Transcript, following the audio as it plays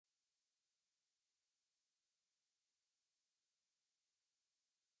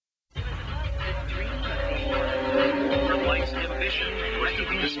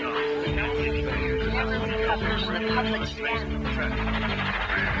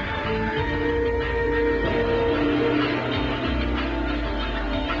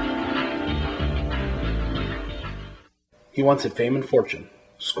He once had fame and fortune,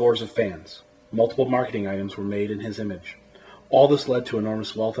 scores of fans. Multiple marketing items were made in his image. All this led to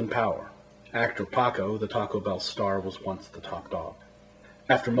enormous wealth and power. Actor Paco, the Taco Bell star, was once the top dog.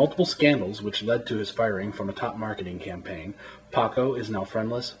 After multiple scandals which led to his firing from a top marketing campaign, Paco is now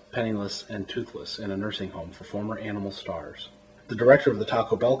friendless, penniless, and toothless in a nursing home for former animal stars. The director of the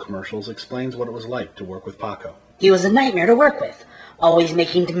Taco Bell commercials explains what it was like to work with Paco. He was a nightmare to work with, always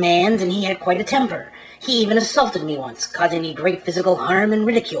making demands, and he had quite a temper. He even assaulted me once, causing me great physical harm and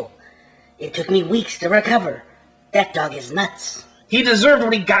ridicule. It took me weeks to recover. That dog is nuts. He deserved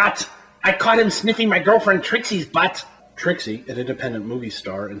what he got. I caught him sniffing my girlfriend Trixie's butt. Trixie, an independent movie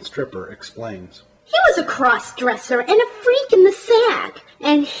star and stripper, explains. He was a cross-dresser and a freak in the sack,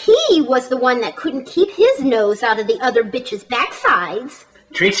 and he was the one that couldn't keep his nose out of the other bitches' backsides.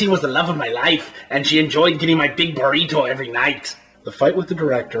 Trixie was the love of my life, and she enjoyed getting my big burrito every night. The fight with the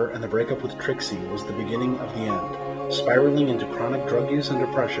director and the breakup with Trixie was the beginning of the end. Spiraling into chronic drug use and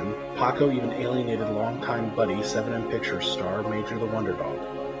depression, Paco even alienated longtime buddy 7 Pictures star Major the Wonder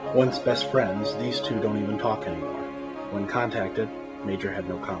Dog. Once best friends, these two don't even talk anymore. When contacted, Major had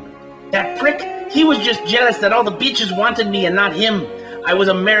no comment. That prick, he was just jealous that all the bitches wanted me and not him. I was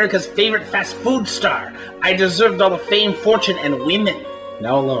America's favorite fast food star. I deserved all the fame, fortune, and women.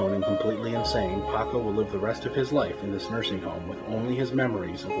 Now alone and completely insane, Paco will live the rest of his life in this nursing home with only his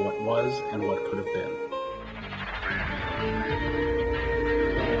memories of what was and what could have been.